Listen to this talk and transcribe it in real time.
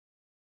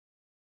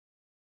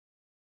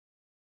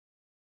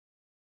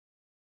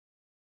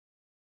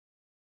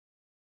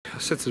I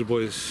said to the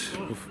boys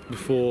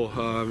before,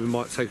 it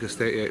might take us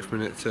the 88th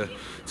minute to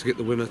get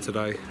the winner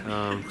today,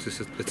 because it's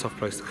a tough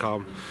place to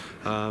come,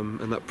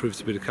 and that proved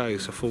to be the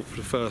case. I thought for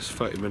the first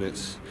 30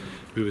 minutes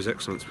we was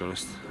excellent, to be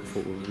honest. I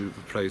thought we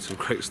played some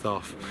great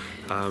stuff,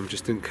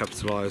 just didn't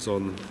capitalise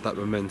on that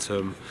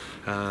momentum,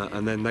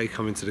 and then they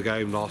come into the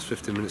game last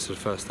 15 minutes of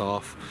the first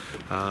half.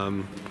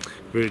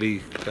 Really,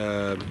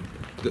 the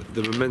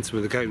momentum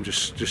of the game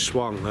just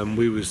swung, and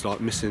we was like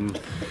missing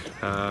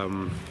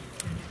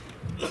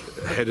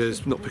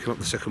headers, not picking up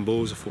the second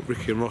balls. I thought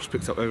Ricky and Ross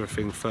picked up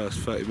everything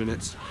first 30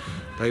 minutes.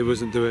 They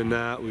wasn't doing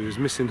that. We was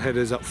missing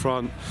headers up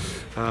front.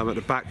 At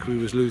the back we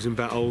was losing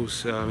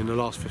battles in the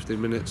last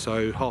 15 minutes,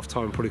 so half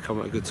time probably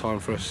come at a good time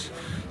for us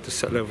to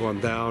settle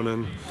everyone down,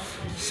 and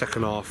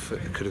second half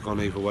it could have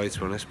gone either way, to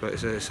be honest, but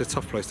it's a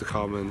tough place to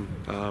come,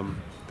 and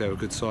they're a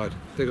good side.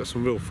 They got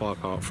some real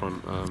firepower up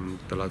front.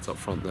 The lads up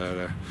front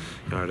there,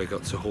 they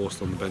got to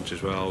Horst on the bench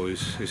as well,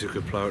 who's a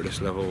good player at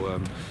this level,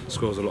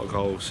 scores a lot of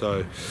goals,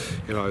 so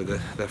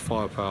their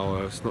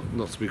firepower is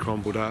not to be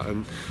crumbled at,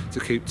 and to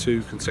keep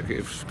 2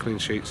 consecutive clean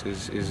sheets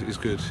is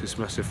good. It's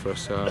massive for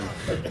us.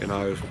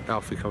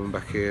 Alfie coming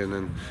back in,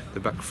 and the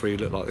back three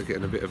look like they're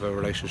getting a bit of a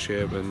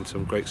relationship, and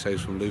some great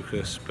saves from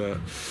Lucas, but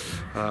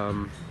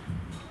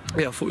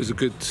yeah, I thought it was a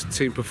good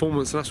team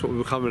performance, and that's what we're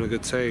becoming, a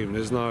good team.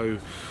 There's no,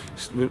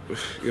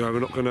 we're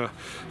not going to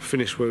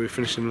finish where we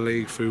finish in the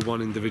league through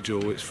one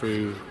individual. It's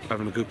through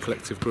having a good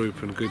collective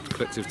group and a good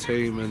collective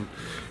team, and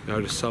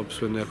the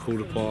subs when they're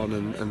called upon,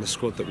 and the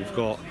squad that we've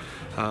got.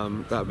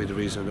 That'll be the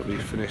reason that we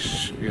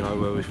finish,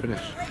 where we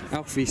finish.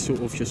 Alfie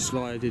sort of just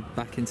slided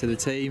back into the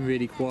team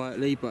really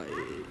quietly, but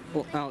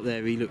out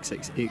there he looks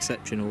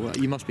exceptional.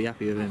 You must be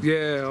happy with him.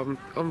 Yeah,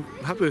 I'm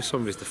happy with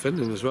some of his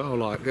defending as well.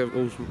 Like,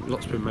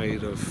 lots been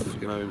made of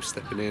him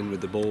stepping in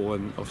with the ball,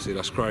 and obviously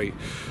that's great.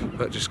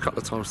 But just a couple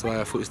of times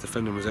today, I thought his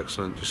defending was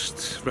excellent.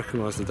 Just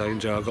recognised the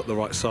danger, got the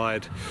right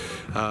side.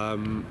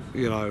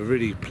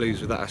 Really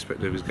pleased with that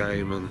aspect of his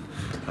game,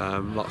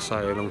 and like I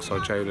say,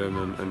 alongside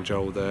Jalen and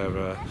Joel there,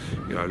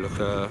 look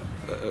a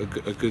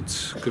good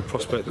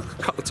prospect. A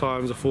couple of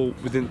times I thought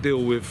we didn't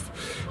deal with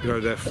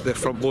their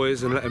front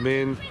boys and let them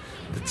in.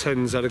 The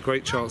 10's had a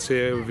great chance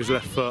here with his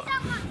left foot,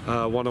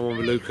 one-on-one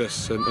with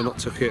Lucas, and not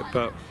took it.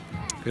 But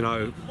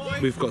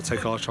we've got to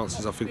take our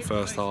chances. I think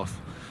first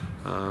half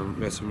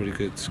we had some really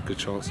good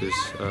chances.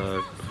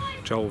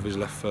 Joel with his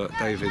left foot,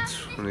 David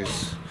when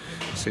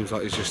seems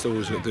like he's just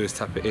always got to do is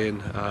tap it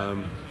in.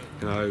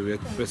 We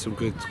had some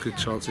good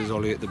chances.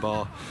 Ollie at the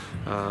bar.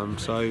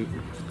 So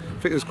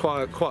I think it was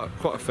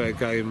quite a fair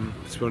game,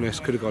 to be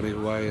honest. Could have gone either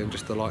way, and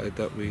just delighted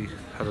that we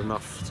had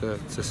enough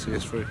to see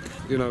us through.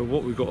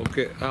 What we've got to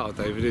get out of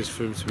David is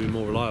for him to be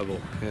more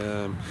reliable.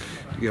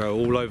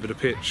 All over the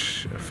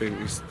pitch. I think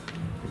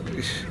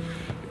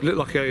he looked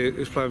like he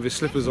was playing with his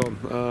slippers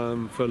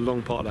on for a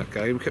long part of that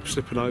game. Kept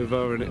slipping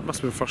over, and it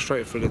must have been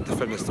frustrating for the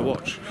defenders to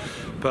watch.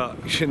 But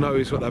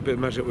he's got that bit of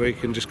magic where he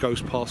can just go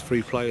past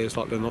 3 players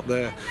like they're not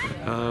there.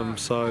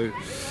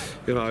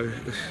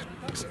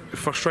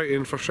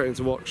 Frustrating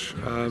to watch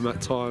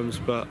at times,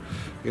 but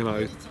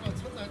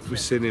we've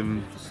seen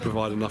him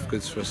provide enough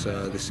goods for us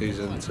this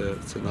season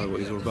to know what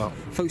he's all about.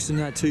 Folkestone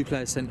had 2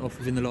 players sent off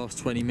within the last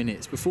 20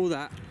 minutes. Before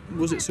that,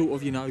 was it sort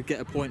of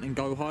get a point and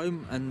go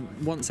home? And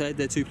once they had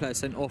their 2 players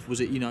sent off, was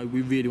it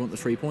we really want the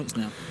 3 points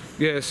now?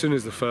 Yeah, as soon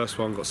as the first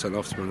one got sent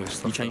off, to be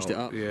honest, you changed it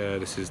up. Yeah,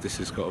 this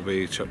has got to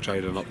be Chuck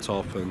Jayden up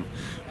top, and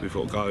we've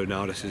got to go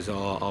now. This is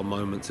our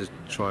moment to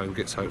try and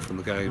get something from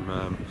the game.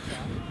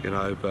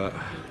 But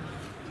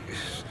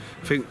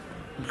I think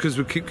because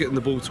we keep getting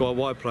the ball to our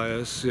wide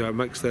players, it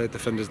makes their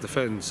defenders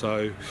defend.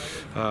 So,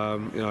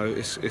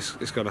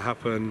 it's going to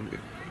happen.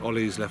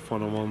 Ollie's left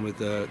one-on-one with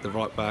the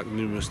right back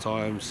numerous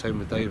times. Same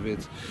with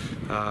David.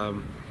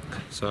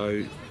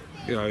 So,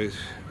 I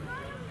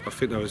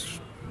think that was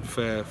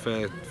fair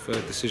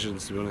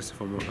decisions, to be honest.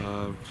 If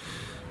I'm,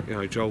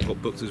 Joel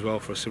got booked as well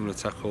for a similar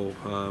tackle,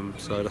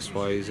 so that's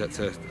why he's had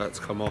to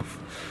come off.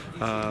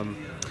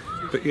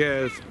 But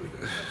yeah,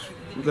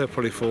 they'll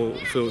probably feel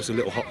it's a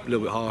little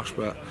bit harsh,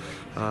 but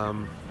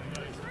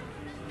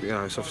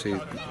it's obviously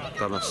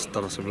done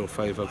us a real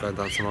favour going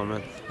down to 9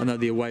 men. I know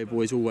the away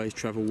boys always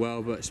travel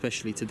well, but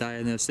especially today,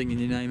 and they're singing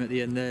your name at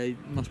the end there.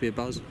 It must be a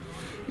buzz.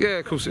 Yeah,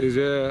 of course it is.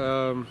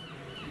 Yeah.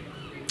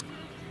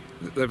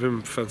 They've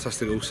been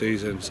fantastic all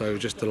season, so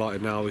just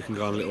delighted now we can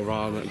go on a little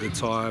run at a good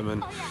time,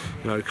 and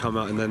come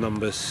out in their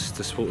numbers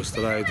to support us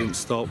today. Didn't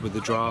stop with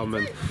the drum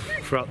and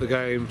throughout the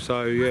game,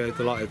 so yeah,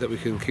 delighted that we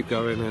can keep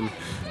going and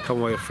come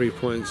away with 3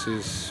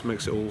 points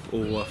makes it all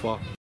worthwhile.